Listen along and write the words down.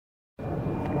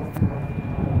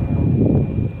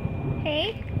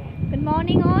Good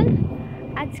morning all.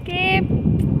 আজকে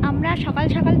আমরা সকাল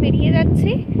সকাল বেরিয়ে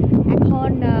যাচ্ছি।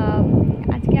 এখন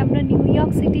আজকে আমরা নিউ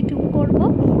ইয়র্ক সিটি ট্যুর করব।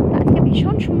 আজকে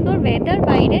ভীষণ সুন্দর ওয়েদার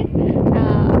বাইরে,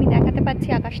 আমি দেখাতে পাচ্ছি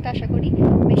আকাশটা, আশা করি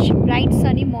বেশ ব্রাইট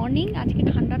সানি মর্নিং। আজকে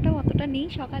ঠান্ডাটাও অতটা নেই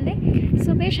সকালে,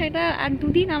 সো বেশ এটা। আর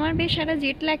দুদিন আমার বেশ একটা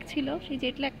জেট ল্যাগ ছিল, সেই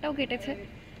জেট ল্যাগটাও কেটেছে,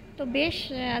 তো বেশ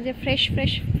আজ ফ্রেশ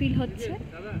ফ্রেশ ফিল হচ্ছে।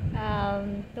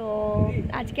 তো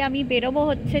আজকে আমি বেরোবো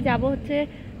হচ্ছে, যাব হচ্ছে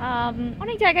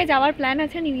অনেক জায়গায় যাওয়ার প্ল্যান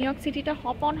আছে। নিউ ইয়র্ক সিটিটা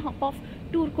hop on hop of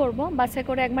tour করব, বাসে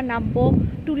করে একবার নামবো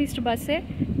ট্যুরিস্ট বাসে,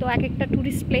 তো এক একটা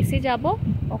ট্যুরিস্ট প্লেসে যাব,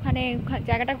 ওখানে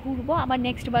জায়গাটা ঘুরবো, আবার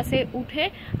নেক্সট বাসে উঠে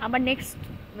আবার নেক্সট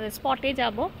স্পটে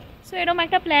যাব। সো এরকম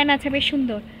একটা প্ল্যান আছে, বেশ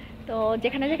সুন্দর। তো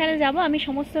যেখানে যেখানে যাব আমি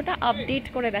সমস্তটা আপডেট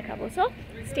করে দেখাবো, so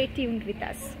stay tuned with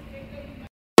us.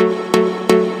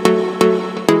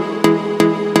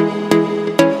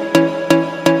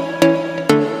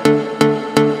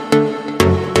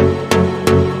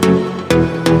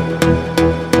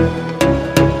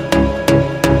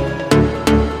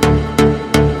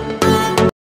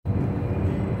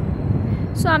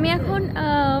 So আমি এখন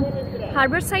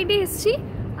হারবার সাইডে এসেছি।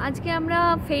 আজকে আমরা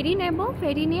ফেরি নেব,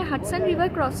 ফেরি নিয়ে হাডসন রিভার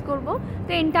ক্রস করব।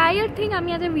 তো এন্টায়ার থিং আমি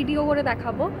আজ ভিডিও করে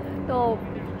দেখাবো, তো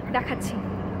দেখাচ্ছি।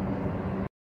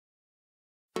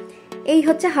 এই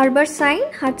হচ্ছে হারবার সাইন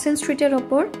হাডসন স্ট্রিটের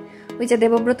ওপর, ওই যে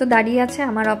দেবব্রত দাঁড়িয়ে আছে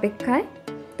আমার অপেক্ষায়।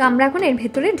 তো আমরা এখন এর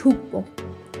ভেতরে ঢুকবো।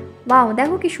 ওয়াও,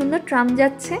 দেখো কি সুন্দর ট্রাম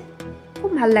যাচ্ছে,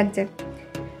 খুব ভালো লাগছে।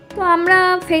 তো আমরা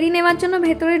ফেরি নেওয়ার জন্য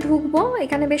ভেতরে ঢুকবো।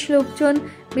 এখানে বেশ লোকজন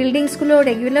বিল্ডিংসগুলো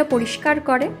রেগুলার পরিষ্কার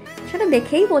করে, সেটা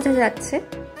দেখেই বোঝা যাচ্ছে।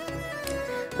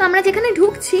 তো আমরা যেখানে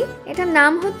ঢুকছি এটার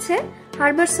নাম হচ্ছে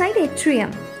হারবার সাইড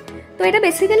এট্রিয়াম। তো এটা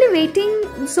বেসিক্যালি ওয়েটিং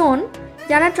জোন,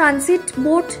 যারা ট্রানজিট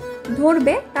বোট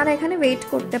ধরবে তারা এখানে ওয়েট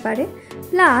করতে পারে।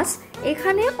 প্লাস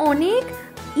এখানে অনেক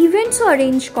ইভেন্টসও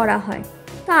অ্যারেঞ্জ করা হয়।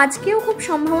 তো আজকেও খুব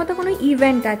সম্ভবত কোনো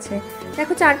ইভেন্ট আছে।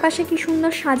 দেখো চারপাশে কি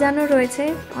সুন্দর সাজানো রয়েছে,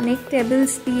 অনেক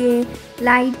টেবিলস দিয়ে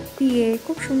লাইট দিয়ে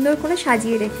খুব সুন্দর করে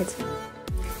সাজিয়ে রেখেছে।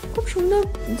 খুব সুন্দর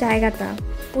জায়গাটা,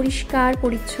 পরিষ্কার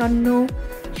পরিচ্ছন্ন,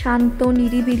 শান্ত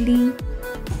নিরিবিলি,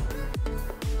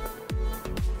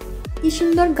 কি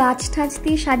সুন্দর গাছ ঠাছ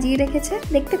দিয়ে সাজিয়ে রেখেছে,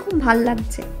 দেখতে খুব ভাল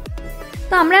লাগছে।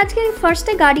 তো আমরা আজকে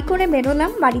ফার্স্টে গাড়ি করে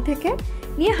বেরোলাম বাড়ি থেকে,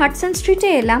 নিয়ে হাডসন স্ট্রিটে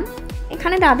এলাম।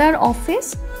 এখানে দাদার অফিস,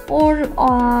 ওর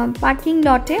পার্কিং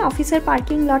লটে, অফিসের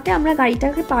পার্কিং লটে আমরা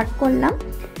গাড়িটাকে পার্ক করলাম,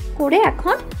 করে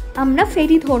এখন আমরা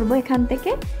ফেরি ধরবো এখান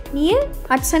থেকে, নিয়ে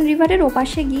হাডসন রিভারের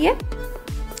ওপাশে গিয়ে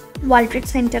ওয়ার্ল্ড ট্রেড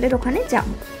সেন্টারের ওখানে যাব।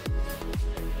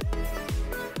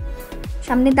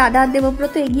 সামনে দাদা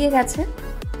দেবব্রত এগিয়ে গেছে।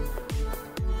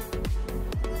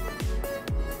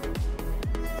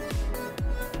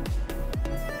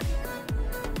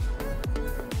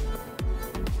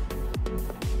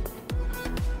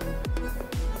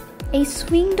 এই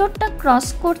সুইং ডোরটা ক্রস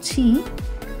করছি,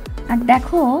 আর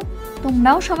দেখো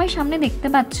তোমরাও সবাই সামনে দেখতে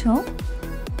পাচ্ছ,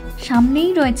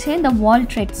 সামনেই রয়েছে দ্য ওয়ার্ল্ড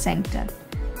ট্রেড সেন্টার,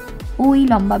 ওই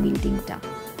লম্বা বিল্ডিংটা।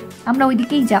 আমরা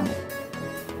ওইদিকেই যাব।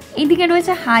 এইদিকে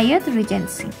রয়েছে হায়াত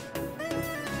রিজেন্সি।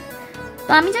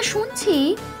 তো আমি যা শুনছি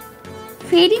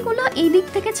ফেরিগুলো এই দিক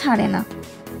থেকে ছাড়ে না,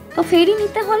 তো ফেরি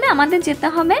নিতে হলে আমাদের যেতে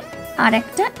হবে আর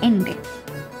একটা এন্ডে।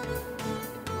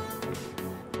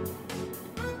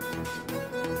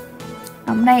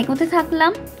 আমরা এগোতে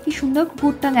থাকলাম, কি সুন্দর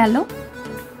কুকুরটা গেল।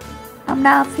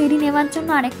 আমরা ফেরি নেওয়ার জন্য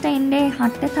আরেকটা এন্ডে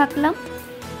হাঁটতে থাকলাম।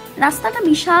 রাস্তাটা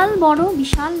বিশাল বড়,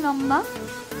 বিশাল লম্বা।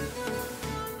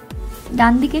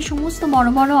 ডান দিকে সমস্ত বড়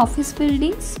বড় অফিস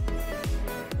বিল্ডিংস।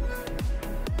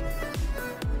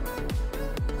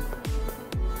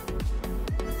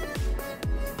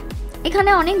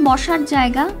 এখানে অনেক বসার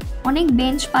জায়গা, অনেক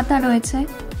বেঞ্চ পাতা রয়েছে।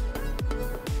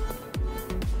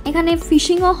 এখানে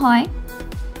ফিশিংও হয়।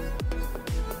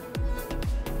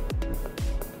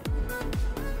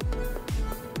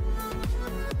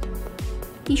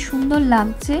 কি সুন্দর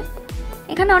লাগছে।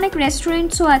 এখানে অনেক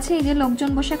রেস্টুরেন্টসও আছে, এই যে লোকজন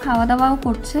বসে খাওয়া দাওয়াও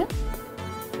করছে।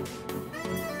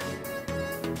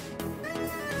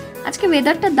 আজকে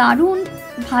ওয়েদারটা দারুণ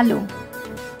ভালো,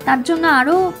 তার জন্য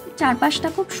আরো চারপাশটা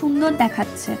খুব সুন্দর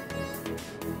দেখাচ্ছে।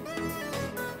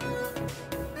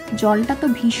 জলটা তো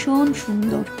ভীষণ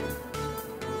সুন্দর।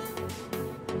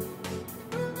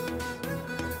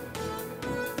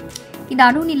 কি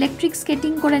দারুণ ইলেকট্রিক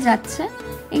স্কেটিং করে যাচ্ছে।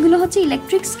 এগুলো হচ্ছে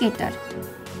ইলেকট্রিক স্কেটার,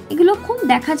 এগুলো খুব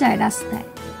দেখা যায় রাস্তায়।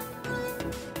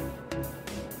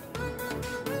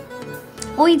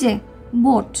 ওই যে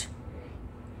বোট,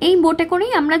 এই বোটে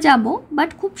করেই আমরা যাব, বাট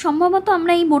খুব সম্ভবত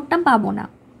আমরা এই বোটটা পাবো না,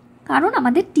 কারণ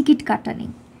আমাদের টিকিট কাটা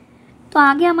নেই। তো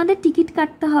আগে আমাদের টিকিট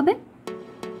কাটতে হবে,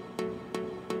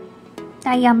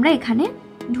 তাই আমরা এখানে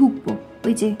ঢুকবো।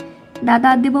 ওই যে দাদা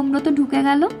দেবব্রত ঢুকে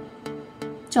গেল,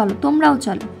 চলো তোমরাও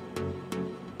চলো।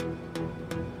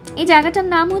 এই জায়গাটার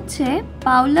নাম হচ্ছে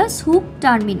পাউলাস হুক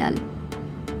টার্মিনাল।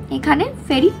 এখানে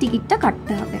ফেরির টিকিটটা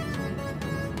কাটতে হবে।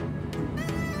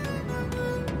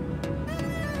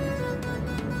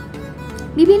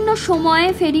 বিভিন্ন সময়ে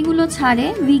ফেরিগুলো ছাড়ে,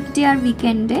 উইকডে আর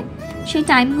উইকেন্ডে, সেই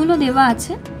টাইমগুলো দেওয়া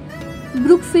আছে।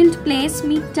 Brookfield place,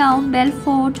 mid town,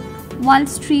 বেলফোর্ড, Wall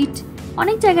Street,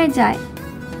 অনেক জায়গায় যায়।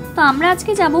 তো আমরা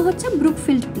আজকে যাব হচ্ছে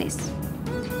ব্রুকফিল্ড প্লেস।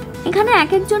 এখানে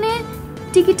এক একজনের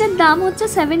টিকিটের দাম হচ্ছে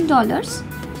 $7,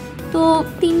 তো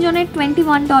 3 জনের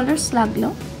 $21 লাগলো।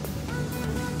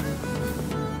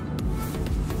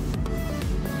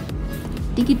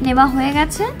 টিকিট নেওয়া হয়ে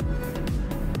গেছে,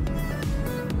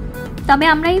 তবে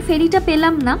আমরা এই ফেরিটা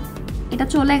পেলাম না, এটা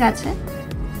চলে গেছে,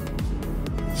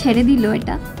 ছেড়ে দিল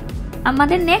এটা।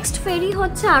 আমাদের নেক্সট ফেরি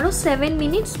হচ্ছে আরো 7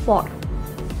 মিনিটস পর।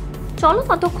 চলো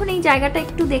ততক্ষণ এই জায়গাটা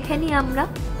একটু দেখে নিই আমরা।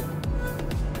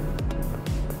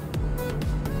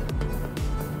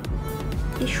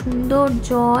 কি সুন্দর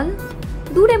জল,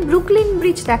 দূরে ব্রুকলিন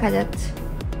ব্রিজ দেখা যাচ্ছে,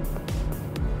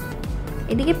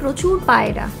 এদিকে প্রচুর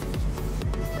পায়রা।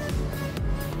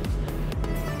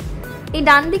 এই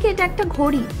ডান দিকে এটা একটা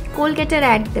ঘড়ি, কোলগেটের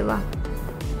অ্যাড দেওয়া।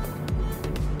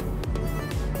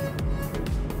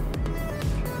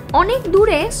 অনেক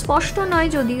দূরে, স্পষ্ট নয়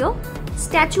যদিও,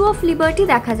 স্ট্যাচু অফ লিবার্টি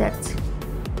দেখা যাচ্ছে।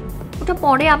 ওটা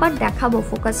পরে আবার দেখাবো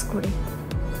ফোকাস করে।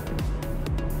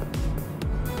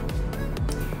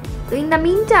 তো ইন দ্য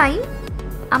মিন টাইম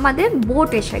আমাদের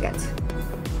বোট এসে গেছে।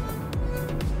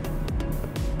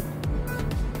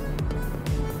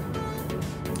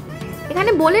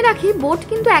 এখানে বলে রাখি, বোট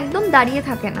কিন্তু একদম দাঁড়িয়ে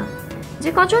থাকে না। যে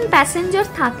কজন প্যাসেঞ্জার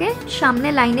থাকে সামনে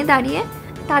লাইনে দাঁড়িয়ে,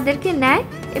 তাদেরকে নেয়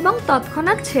এবং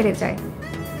তৎক্ষণাৎ ছেড়ে যায়।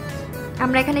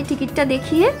 আমরা এখানে টিকিটটা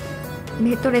দেখিয়ে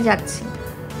ভেতরে যাচ্ছি।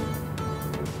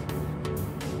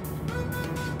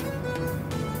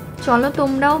 চলো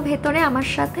তোমরাও ভেতরে আমার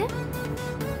সাথে।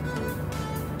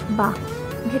 বাহ,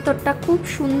 ভেতরটা খুব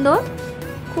সুন্দর,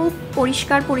 খুব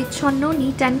পরিষ্কার পরিচ্ছন্ন,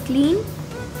 নিট অ্যান্ড ক্লিন।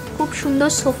 খুব সুন্দর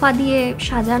সোফা দিয়ে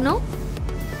সাজানো।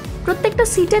 প্রত্যেকটা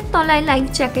সিটের তলায় লাইফ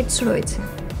জ্যাকেটস রয়েছে।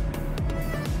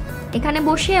 এখানে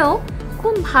বসেও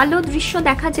খুব ভালো দৃশ্য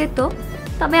দেখা যেত,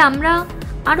 তবে আমরা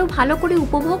আরো ভালো করে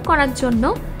উপভোগ করার জন্য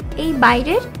এই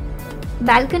বাইরের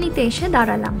ব্যালকনিতে এসে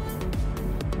দাঁড়ালাম।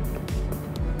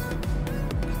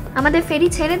 আমাদের ফেরি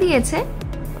ছেড়ে দিয়েছে।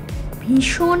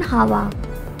 ভীষণ হাওয়া,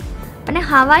 মানে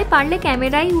হাওয়ায় পারলে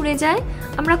ক্যামেরাই উড়ে যায়।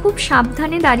 আমরা খুব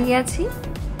সাবধানে দাঁড়িয়ে আছি।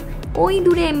 ওই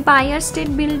দূরে এম্পায়ার স্টেট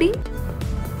বিল্ডিং।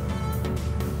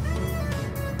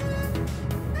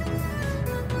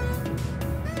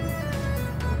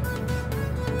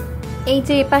 এই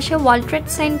যে এপাশে ওয়ার্ল্ড ট্রেড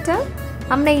সেন্টার,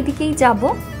 আমরা এইদিকেই যাব।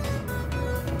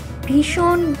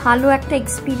 ভীষণ ভালো একটা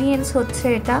এক্সপিরিয়েন্স হচ্ছে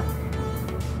এটা।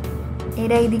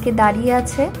 এরা এইদিকে দাঁড়িয়ে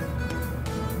আছে,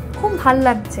 খুব ভাল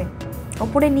লাগছে।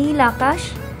 ওপরে নীল আকাশ,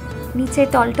 নিচে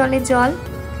টলটলে জল,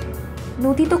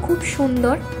 নদী তো খুব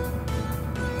সুন্দর।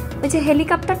 ওই যে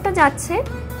হেলিকপ্টারটা যাচ্ছে,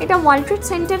 এটা ওয়ার্ল্ড ট্রেড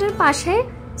সেন্টারের পাশে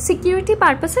সিকিউরিটি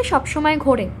পারপাসে সবসময়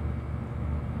ঘোরে।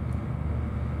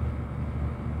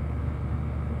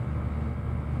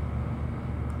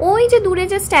 ওই যে দূরে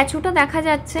যে স্ট্যাচুটা দেখা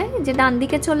যাচ্ছে, যে ডান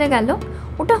দিকে চলে গেল,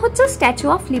 ওটা হচ্ছে স্ট্যাচু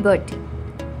অফ লিবার্টি।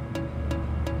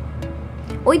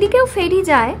 ওইদিকেও ফেরি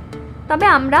যায়, তবে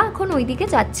আমরা এখন ওইদিকে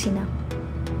যাচ্ছি না।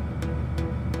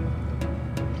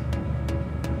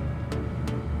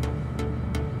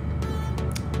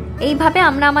 এইভাবে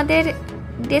আমরা আমাদের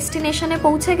ডেস্টিনেশনে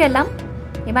পৌঁছে গেলাম।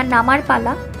 এবার নামার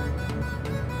পালা।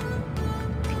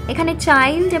 এখানে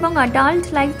চাইল্ড এবং অ্যাডাল্ট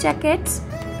লাইফ জ্যাকেটস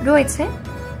রয়েছে,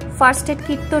 ফার্স্ট এড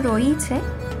কিট তো রয়েছে।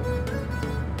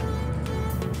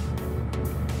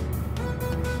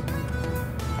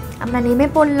 আমরা নেমে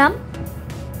পড়লাম।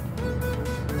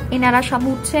 এনারা সব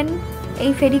উঠছেন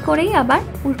এই ফেরি করেই আবার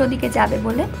উল্টো দিকে যাবে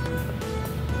বলে।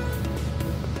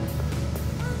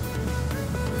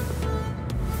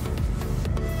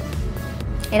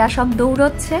 এরা সব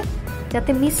দৌড়চ্ছে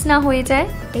যাতে মিস না হয়ে যায়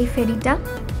এই ফেরিটা।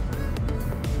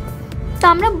 তো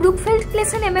আমরা ব্রুকফিল্ড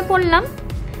প্লেসে নেমে পড়লাম।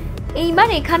 এইবার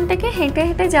এখান থেকে হেঁটে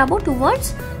হেঁটে যাব টুয়ার্ডস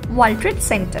ওয়ার্ল্ড ট্রেড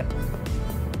সেন্টার।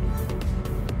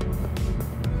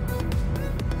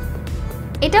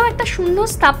 এটাও একটা সুন্দর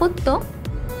স্থাপত্য।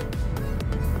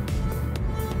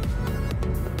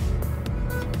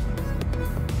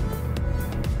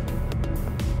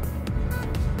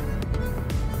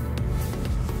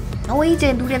 ওই যে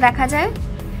দূরে দেখা যায়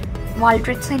ওয়ার্ল্ড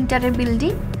ট্রেড সেন্টারের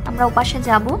বিল্ডিং। আমরা ওপাশে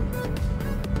যাব।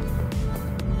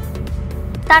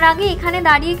 তার আগে এখানে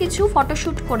দাঁড়িয়ে কিছু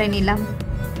ফটোশুট করে নিলাম।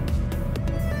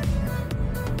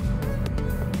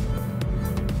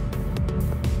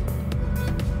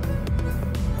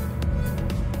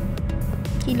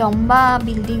 কি লম্বা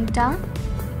বিল্ডিংটা।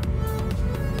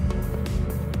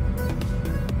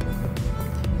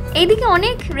 এইদিকে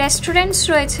অনেক রেস্টুরেন্টস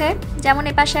রয়েছে, যেমন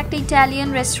এপাশে একটা ইটালিয়ান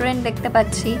রেস্টুরেন্ট দেখতে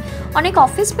পাচ্ছি। অনেক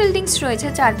অফিস বিল্ডিংস রয়েছে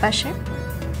চারপাশে।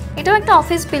 এটাও একটা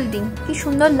অফিস বিল্ডিং, কি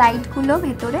সুন্দর লাইটগুলো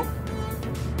ভেতরে।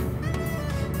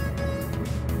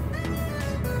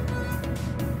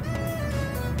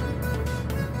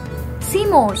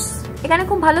 সিমোর্স, এখানে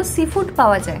খুব ভালো সি ফুড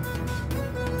পাওয়া যায়।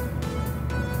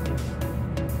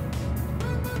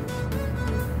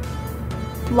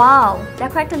 ওয়াও,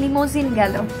 দেখো একটা লিমোজিন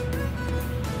গেল।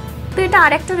 তো এটা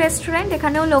আরেকটা রেস্টুরেন্ট,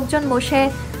 এখানেও লোকজন বসে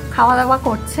খাওয়া দাওয়া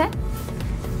করছে।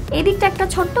 এদিকটা একটা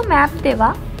ছোট্ট ম্যাপ দেওয়া,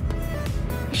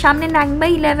 সামনে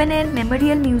 9/11 এর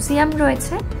মেমোরিয়াল মিউজিয়াম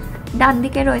রয়েছে, ডান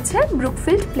দিকে রয়েছে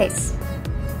ব্রুকফিল্ড প্লেস।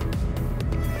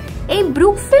 এই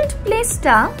ব্রুকফিল্ড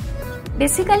প্লেসটা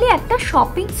বেসিক্যালি একটা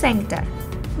শপিং সেন্টার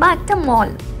বা একটা মল।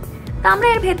 তা আমরা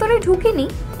এর ভেতরে ঢুকিনি,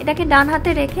 এটাকে ডান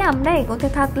হাতে রেখে আমরা এগোতে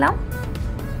থাকলাম।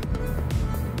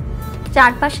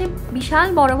 চারপাশে বিশাল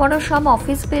বড় বড় সব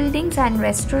অফিস বিল্ডিংস অ্যান্ড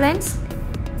রেস্টুরেন্টস।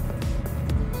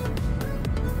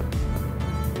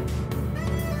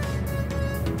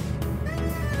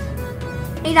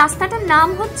 এই রাস্তাটার নাম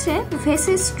হচ্ছে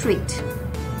ভেসি স্ট্রিট।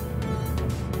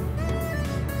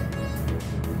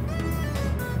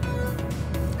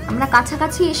 আমরা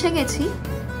কাছাকাছি এসে গেছি,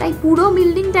 তাই পুরো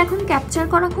বিল্ডিংটা এখন ক্যাপচার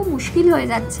করা খুব মুশকিল হয়ে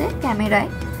যাচ্ছে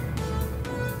ক্যামেরায়।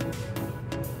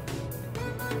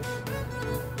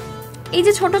 এই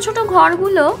যে ছোট ছোট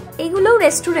ঘরগুলো, এইগুলোও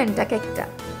রেস্টুরেন্ট এক একটা।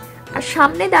 আর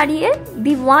সামনে দাঁড়িয়ে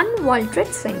the one world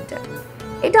trade centre.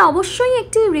 এটা অবশ্যই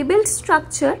একটি রিবিল্ড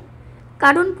স্ট্রাকচার,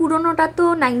 কারণ পুরোনোটা তো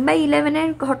 9/11 এর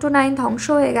ঘটনায় ধ্বংস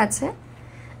হয়ে গেছে।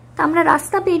 তা আমরা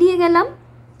রাস্তা পেরিয়ে গেলাম।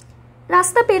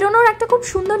 রাস্তা পেরোনোর একটা খুব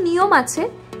সুন্দর নিয়ম আছে,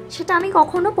 সেটা আমি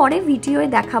কখনো পরে ভিডিওয়ে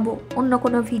দেখাবো, অন্য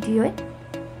কোনো ভিডিওয়ে।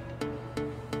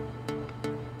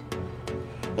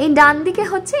 এই ডান দিকে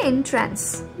হচ্ছে এন্ট্রান্স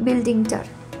বিল্ডিংটার।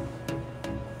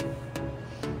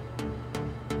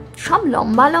 সব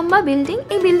লম্বা লম্বা বিল্ডিং।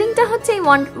 এই বিল্ডিংটা হচ্ছে এই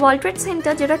ওয়ার্ল্ড ট্রেড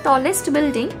সেন্টার, যেটা টলেস্ট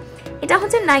বিল্ডিং। এটা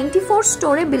হচ্ছে 94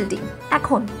 স্টোরে বিল্ডিং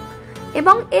এখন,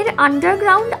 এবং এর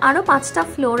আন্ডারগ্রাউন্ড আরো 5টা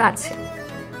ফ্লোর আছে।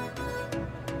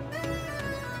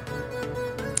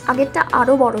 আগেরটা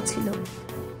আরো বড় ছিল।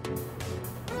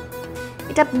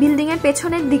 এটা বিল্ডিং এর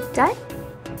পেছনের দিকটায়।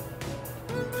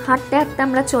 হাঁটতে হাঁটতে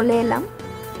আমরা চলে এলাম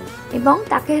এবং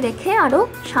তাকে রেখে আরো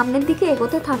সামনের দিকে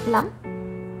এগোতে থাকলাম।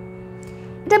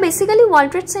 এটা basically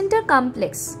world trade centre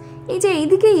complex. এই যে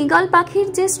এইদিকে ঈগল পাখির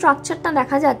যে স্ট্রাকচারটা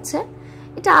দেখা যাচ্ছে,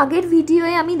 এটা আগের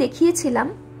ভিডিওয়ে আমি দেখিয়েছিলাম।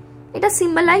 এটা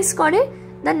সিম্বলাইজ করে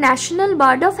দ্য ন্যাশনাল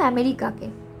বার্ড অফ আমেরিকাকে।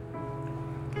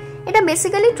 এটা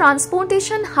basically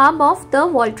transportation hub of the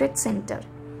world trade centre.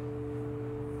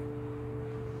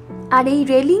 আর এই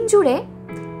রেলিং জুড়ে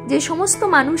যে সমস্ত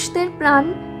মানুষদের প্রাণ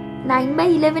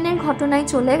 9/11 এর ঘটনায়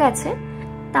চলে গেছে,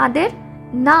 তাদের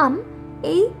নাম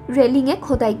এই রেলিং এ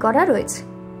খোদাই করা রয়েছে।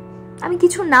 আমি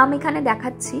কিছু নাম এখানে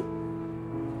দেখাচ্ছি।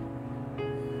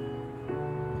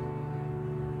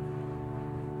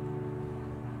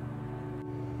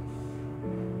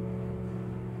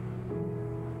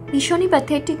 ভীষণই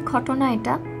প্যাথেটিক ঘটনা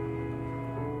এটা।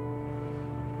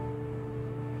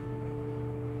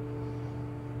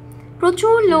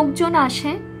 প্রচুর লোকজন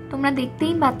আসে, তোমরা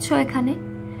দেখতেই পাচ্ছ এখানে।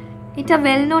 এটা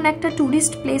ওয়েল নোন একটা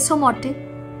টুরিস্ট প্লেসও বটে।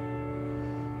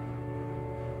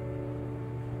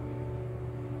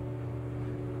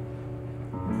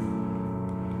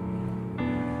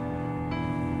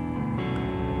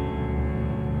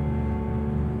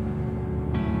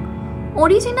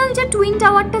 অরিজিনাল যে টুইন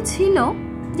টাওয়ারটা ছিল,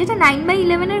 যেটা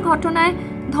 9/11 এর ঘটনায়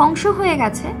ধ্বংস হয়ে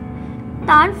গেছে,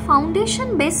 তার ফাউন্ডেশন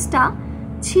বেসটা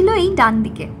ছিল এই ডান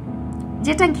দিকে,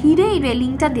 যেটা ঘিরে এই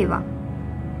রেলিংটা দেওয়া।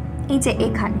 এই যে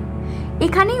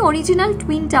এখানেই অরিজিনাল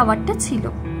টুইন টাওয়ারটা ছিল।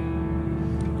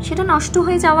 সেটা নষ্ট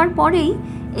হয়ে যাওয়ার পরেই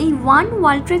এই ওয়ান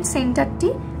ওয়ার্ল্ড ট্রেড সেন্টারটি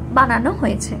বানানো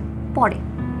হয়েছে পরে।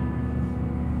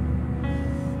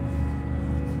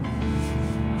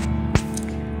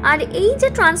 আর এই যে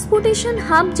ট্রান্সপোর্টেশন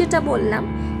হাব যেটা বললাম,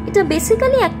 এটা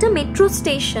বেসিক্যালি একটা মেট্রো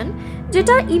স্টেশন,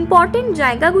 যেটা ইম্পর্টেন্ট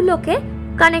জায়গাগুলোকে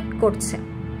কানেক্ট করছে।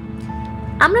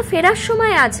 আমরা ফেরার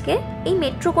সময় আজকে এই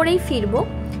মেট্রো করেই ফিরবো,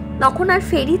 তখন আর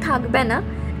ফেরি থাকবে না,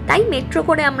 তাই মেট্রো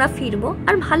করে আমরা ফিরবো।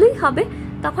 আর ভালোই হবে,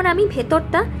 তখন আমি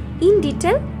ভেতরটা ইন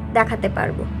ডিটেল দেখাতে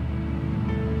পারবো।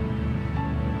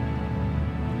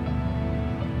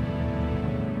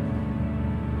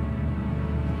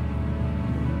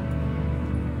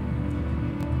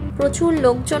 প্রচুর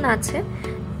লোকজন আছে।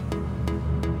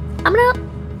 আমরা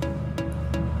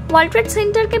ওয়ার্ল্ড ট্রেড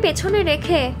সেন্টারকে পেছনে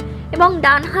রেখে এবং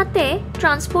ডান হাতে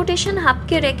ট্রান্সপোর্টেশন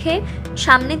হাবকে রেখে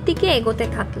সামনের দিকে এগোতে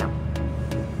থাকলাম।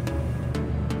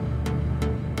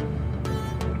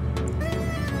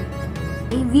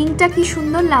 এই উইংটা কি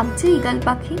সুন্দর লাগছে, ঈগল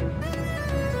পাখি।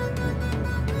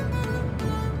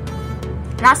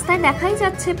 রাস্তায় দেখাই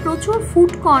যাচ্ছে প্রচুর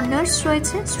ফুড কর্নার্স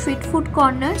রয়েছে, স্ট্রিট ফুড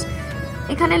কর্নার্স।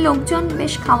 এখানে লোকজন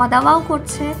বেশ খাওয়া দাওয়াও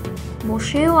করছে,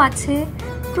 বসেও আছে,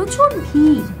 প্রচুর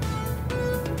ভিড়।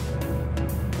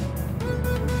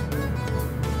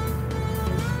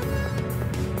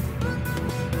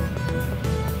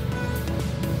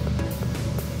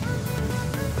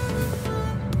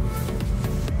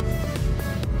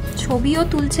 ছবিও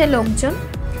তুলছে লোকজন।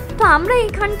 তো আমরা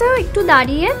এখানটাও একটু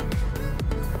দাঁড়িয়ে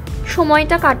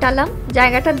সময়টা কাটালাম,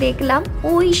 জায়গাটা দেখলাম।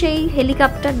 ওই সেই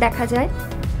হেলিকপ্টার দেখা যায়,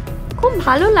 খুব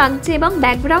ভালো লাগছে। এবং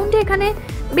ব্যাকগ্রাউন্ডে এখানে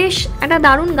বেশ একটা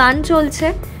দারুণ গান চলছে,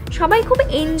 সবাই খুব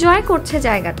এনজয় করছে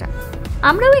জায়গাটা।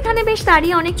 আমরাও এখানে বেশ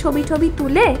দাঁড়িয়ে অনেক ছবি টবি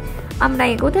তুলে আমরা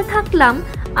এগোতে থাকলাম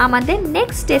আমাদের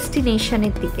নেক্সট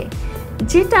ডেস্টিনেশনের দিকে,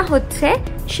 যেটা হচ্ছে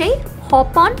সেই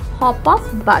হপ অন হপ অফ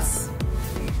বাস।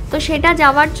 তো সেটা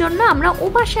যাওয়ার জন্য আমরা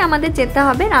ওপাশে আমাদের যেতে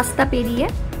হবে রাস্তা পেরিয়ে।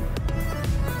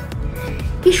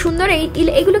 কি সুন্দর!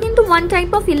 এগুলো কিন্তু one type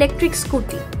of electric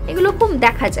scooty, এগুলো খুব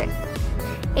দেখা যায়।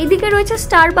 এইদিকে রয়েছে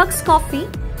স্টারবাকস কফি।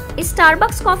 এই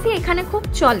স্টারবাকস কফি এখানে খুব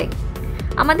চলে।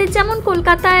 আমাদের যেমন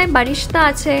কলকাতায় বারিস্তা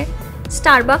আছে,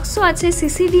 স্টারবাকসও আছে,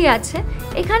 সিসিডি আছে,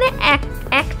 এখানে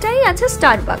একটাই আছে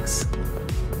স্টারবাকস।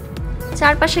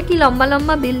 চারপাশে কি লম্বা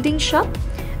লম্বা বিল্ডিং সব।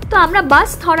 তো আমরা বাস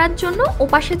ধরার জন্য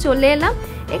ওপাশে চলে এলাম।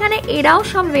 এখানে এরাও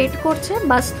সব ওয়েট করছে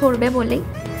বাস ধরবে বলেই।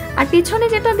 আর পিছনে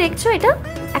যেটা দেখছো এটা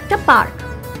একটা পার্ক।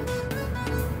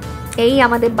 এই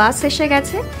আমাদের বাস এসে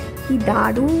গেছে, কি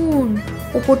দারুণ!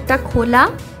 ওপরটা খোলা,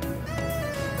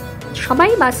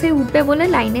 সবাই বাসে উঠবে বলে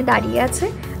লাইনে দাঁড়িয়ে আছে।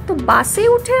 তো বাসে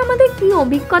উঠে আমাদের কি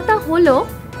অভিজ্ঞতা হলো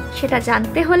সেটা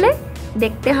জানতে হলে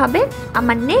দেখতে হবে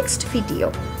আমার নেক্সট ভিডিও।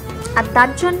 আর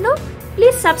তার জন্য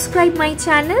please subscribe my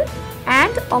channel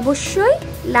and অবশ্যই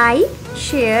like,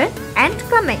 share and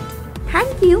comment.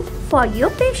 Thank you for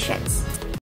your patience.